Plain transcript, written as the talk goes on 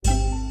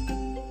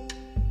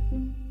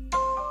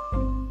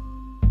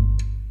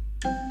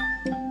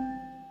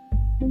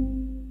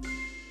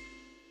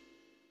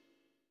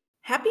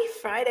Happy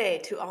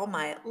Friday to all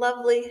my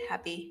lovely,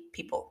 happy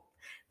people.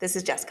 This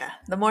is Jessica,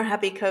 the More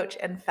Happy coach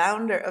and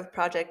founder of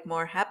Project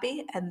More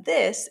Happy, and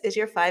this is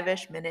your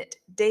 5-ish minute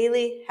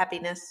daily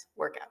happiness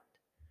workout.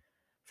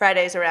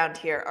 Fridays around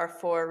here are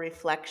for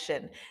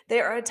reflection.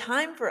 They are a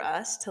time for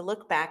us to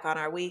look back on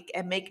our week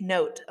and make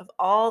note of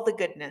all the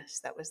goodness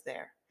that was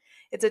there.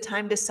 It's a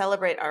time to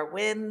celebrate our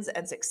wins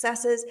and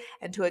successes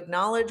and to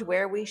acknowledge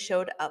where we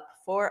showed up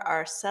for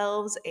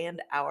ourselves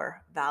and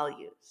our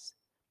values.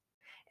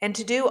 And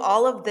to do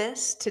all of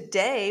this,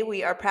 today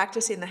we are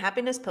practicing the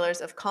happiness pillars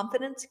of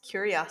confidence,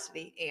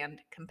 curiosity, and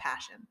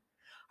compassion.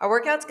 Our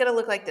workout's going to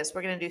look like this.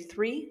 We're going to do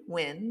 3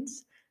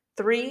 wins,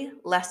 3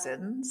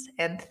 lessons,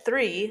 and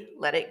 3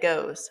 let it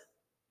goes.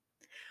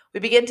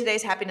 We begin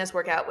today's happiness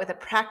workout with a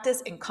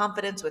practice in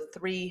confidence with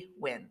 3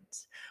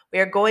 wins. We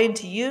are going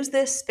to use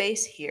this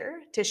space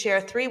here to share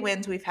 3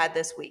 wins we've had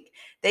this week.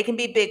 They can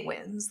be big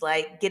wins,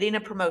 like getting a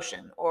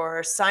promotion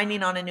or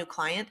signing on a new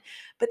client,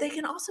 but they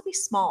can also be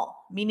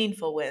small,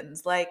 meaningful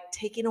wins, like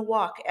taking a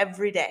walk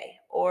every day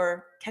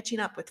or catching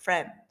up with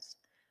friends.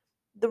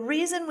 The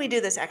reason we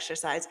do this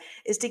exercise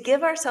is to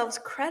give ourselves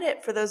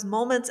credit for those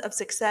moments of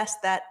success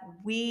that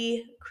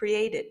we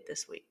created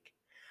this week.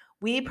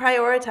 We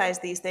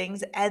prioritized these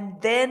things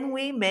and then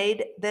we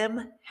made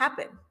them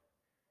happen.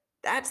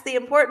 That's the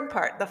important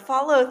part, the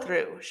follow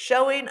through,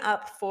 showing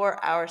up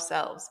for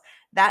ourselves.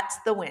 That's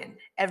the win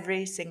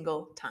every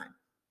single time.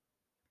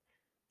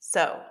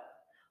 So,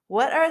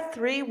 what are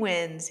 3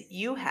 wins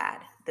you had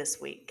this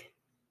week?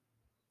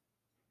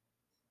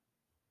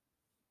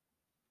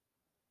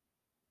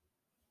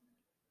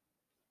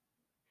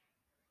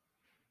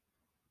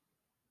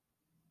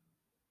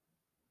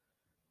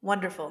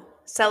 Wonderful.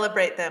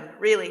 Celebrate them.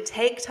 Really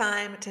take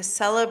time to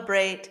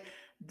celebrate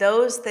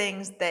those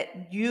things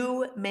that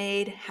you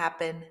made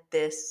happen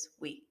this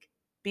week.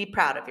 Be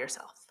proud of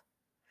yourself.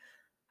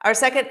 Our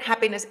second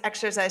happiness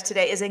exercise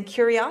today is in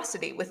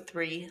curiosity with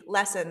 3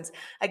 lessons.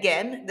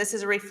 Again, this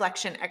is a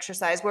reflection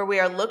exercise where we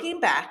are looking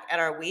back at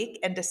our week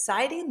and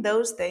deciding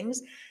those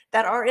things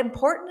that are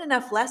important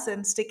enough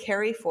lessons to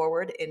carry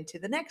forward into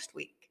the next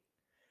week.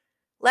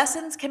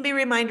 Lessons can be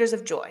reminders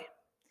of joy.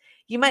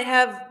 You might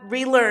have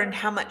relearned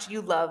how much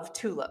you love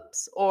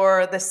tulips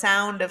or the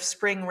sound of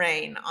spring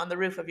rain on the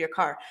roof of your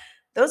car.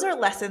 Those are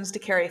lessons to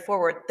carry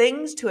forward,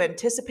 things to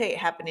anticipate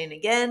happening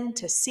again,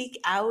 to seek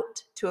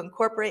out, to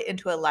incorporate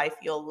into a life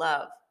you'll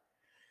love.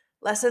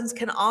 Lessons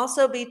can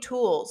also be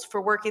tools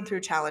for working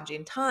through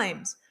challenging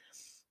times.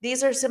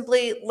 These are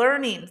simply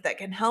learnings that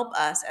can help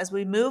us as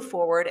we move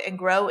forward and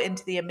grow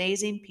into the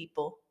amazing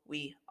people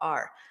we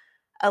are.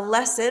 A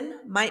lesson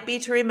might be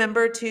to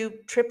remember to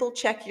triple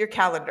check your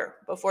calendar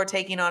before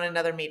taking on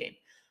another meeting.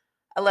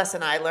 A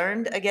lesson I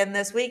learned again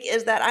this week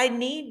is that I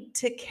need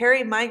to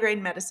carry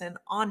migraine medicine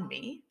on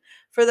me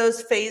for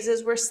those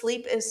phases where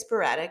sleep is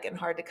sporadic and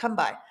hard to come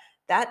by.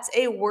 That's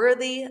a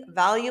worthy,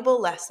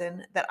 valuable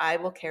lesson that I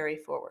will carry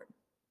forward.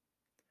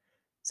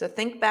 So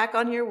think back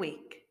on your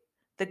week,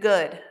 the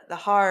good, the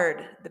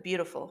hard, the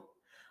beautiful.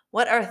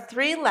 What are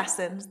 3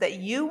 lessons that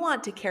you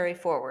want to carry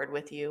forward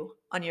with you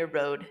on your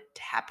road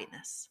to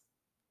happiness?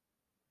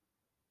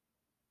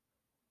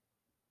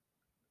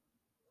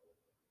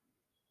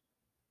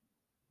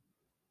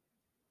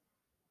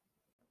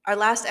 Our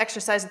last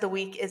exercise of the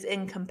week is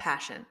in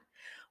compassion.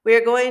 We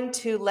are going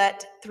to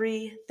let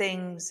 3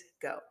 things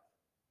go.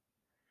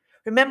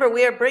 Remember,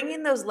 we are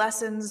bringing those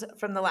lessons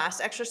from the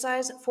last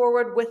exercise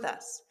forward with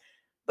us,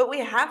 but we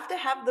have to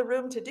have the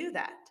room to do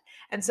that.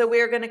 And so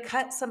we are going to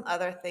cut some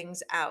other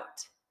things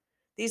out.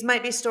 These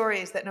might be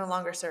stories that no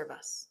longer serve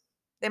us.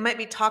 They might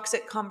be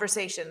toxic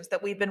conversations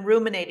that we've been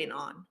ruminating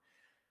on.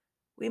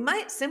 We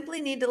might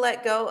simply need to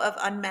let go of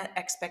unmet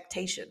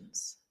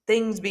expectations,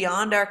 things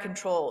beyond our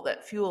control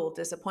that fuel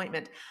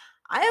disappointment.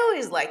 I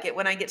always like it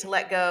when I get to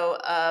let go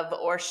of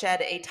or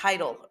shed a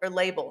title or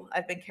label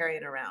I've been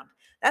carrying around.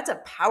 That's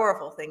a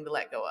powerful thing to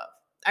let go of.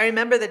 I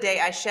remember the day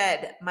I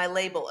shed my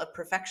label of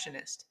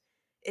perfectionist.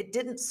 It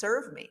didn't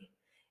serve me.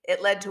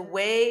 It led to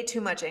way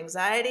too much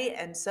anxiety,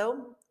 and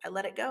so I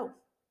let it go.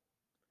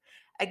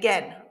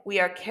 Again, we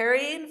are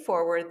carrying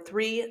forward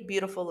 3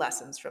 beautiful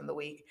lessons from the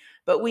week,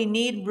 but we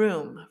need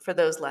room for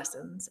those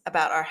lessons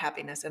about our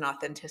happiness and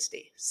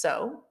authenticity.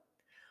 So,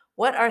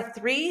 what are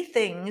 3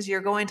 things you're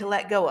going to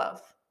let go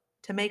of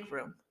to make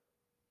room?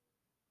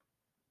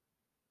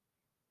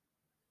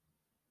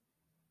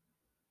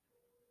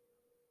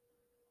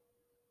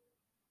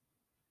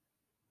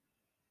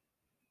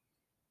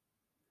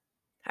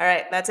 All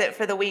right, that's it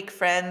for the week,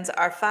 friends.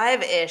 Our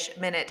 5-ish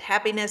minute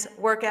happiness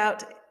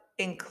workout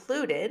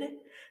included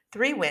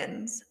 3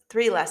 wins,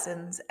 3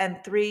 lessons, and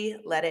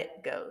 3 let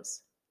it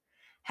goes.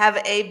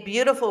 Have a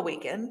beautiful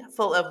weekend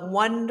full of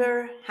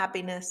wonder,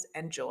 happiness,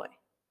 and joy.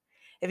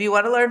 If you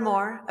want to learn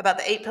more about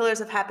the 8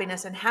 pillars of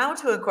happiness and how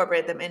to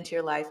incorporate them into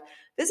your life,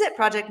 visit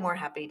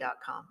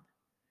projectmorehappy.com.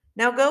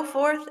 Now go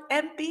forth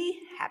and be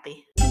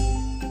happy.